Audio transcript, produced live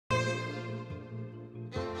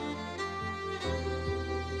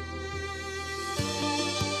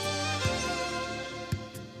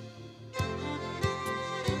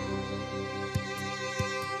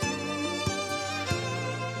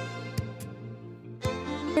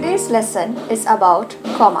Today's lesson is about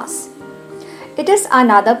commas. It is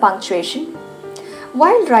another punctuation.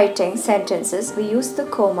 While writing sentences, we use the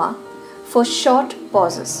comma for short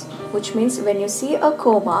pauses, which means when you see a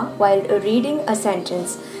comma while reading a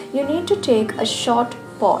sentence, you need to take a short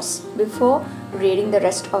pause before reading the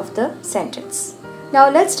rest of the sentence. Now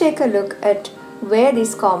let's take a look at where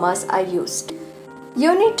these commas are used.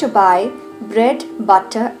 You need to buy bread,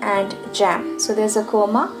 butter and jam. So there's a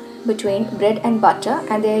comma between bread and butter,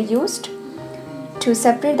 and they are used to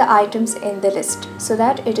separate the items in the list so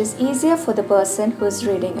that it is easier for the person who is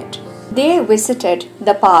reading it. They visited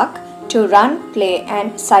the park to run, play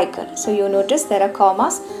and cycle. So you notice there are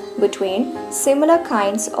commas between similar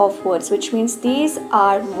kinds of words, which means these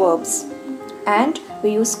are verbs and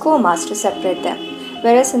we use commas to separate them.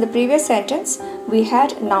 Whereas in the previous sentence we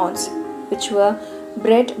had nouns which were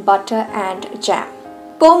bread, butter and jam.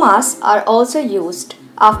 Commas are also used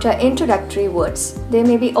after introductory words. They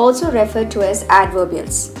may be also referred to as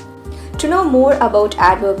adverbials. To know more about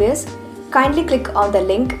adverbials, kindly click on the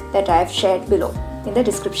link that I have shared below in the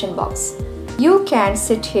description box. You can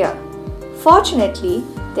sit here. Fortunately,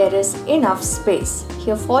 there is enough space.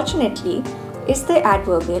 Here fortunately is the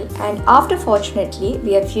adverbial, and after fortunately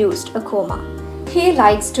we have used a comma. He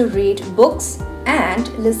likes to read books and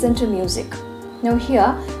listen to music. Now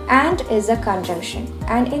here and is a conjunction,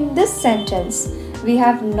 and in this sentence we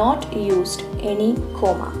have not used any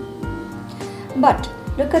comma. But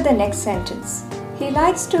look at the next sentence. He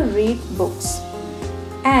likes to read books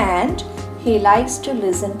and he likes to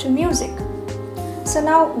listen to music. So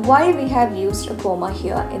now why we have used a comma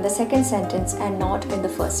here in the second sentence and not in the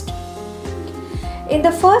first? In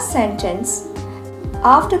the first sentence,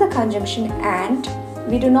 after the conjunction and,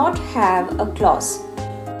 we do not have a clause.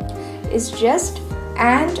 It's just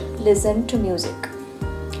and listen to music.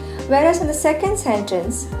 Whereas in the second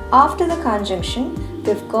sentence, after the conjunction,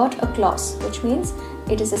 we've got a clause, which means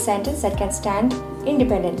it is a sentence that can stand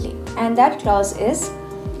independently. And that clause is,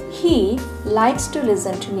 he likes to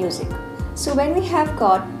listen to music. So when we have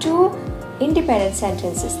got two independent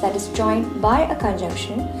sentences that is joined by a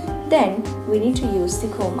conjunction, then we need to use the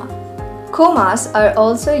comma. Commas are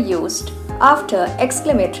also used after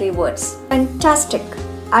exclamatory words. Fantastic!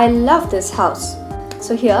 I love this house.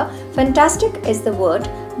 So here, fantastic is the word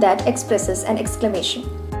that expresses an exclamation,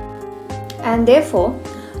 and therefore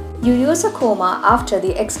you use a comma after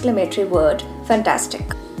the exclamatory word fantastic.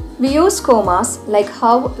 We use commas like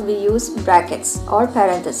how we use brackets or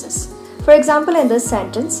parentheses. For example, in this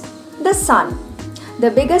sentence, the sun, the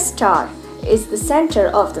biggest star, is the center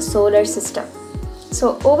of the solar system.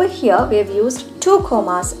 So over here we have used two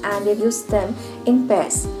commas and we've used them in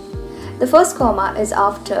pairs. The first comma is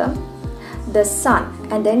after the sun,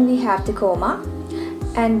 and then we have the comma,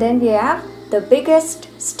 and then we have the biggest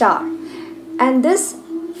star, and this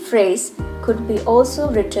phrase could be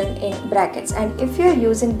also written in brackets, and if you are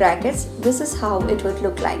using brackets, this is how it would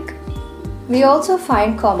look like. We also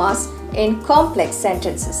find commas in complex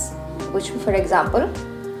sentences, which, for example,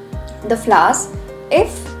 the flowers,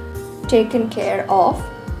 if taken care of,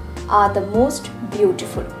 are the most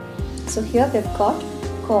beautiful. So here we've got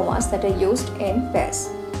commas that are used in pairs.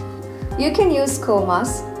 You can use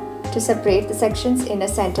commas to separate the sections in a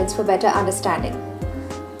sentence for better understanding.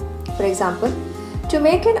 For example, to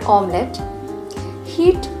make an omelette,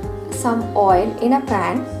 heat some oil in a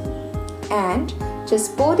pan and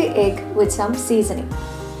just pour the egg with some seasoning.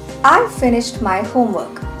 I finished my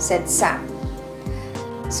homework, said Sam.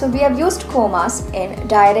 So we have used commas in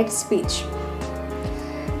direct speech.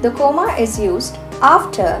 The comma is used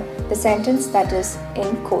after the sentence that is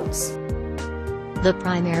in quotes. The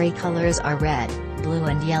primary colors are red, blue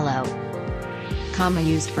and yellow. Comma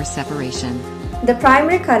used for separation. The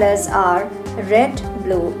primary colors are red,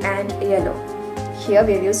 blue and yellow. Here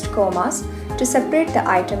we have used commas to separate the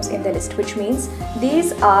items in the list, which means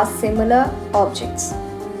these are similar objects.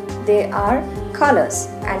 They are colors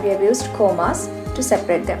and we have used commas to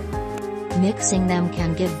separate them. Mixing them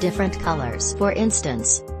can give different colors. For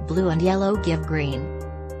instance, blue and yellow give green.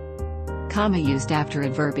 Comma used after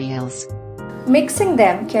adverbials. Mixing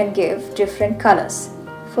them can give different colors.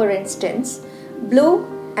 For instance, blue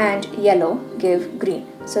and yellow give green.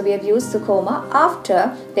 So we have used the comma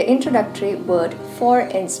after the introductory word for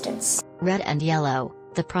instance. Red and yellow,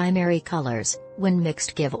 the primary colors, when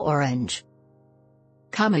mixed give orange.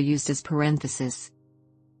 Comma used as parenthesis.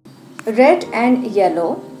 Red and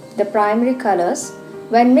yellow, the primary colors,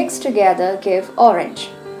 when mixed together give orange.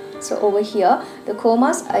 So over here, the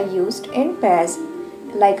commas are used in pairs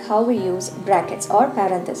like how we use brackets or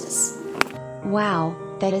parentheses. Wow,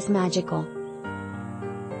 that is magical.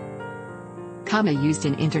 Comma used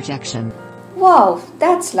in interjection. Wow,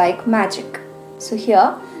 that's like magic. So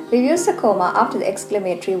here, we've used the comma after the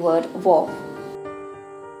exclamatory word wow.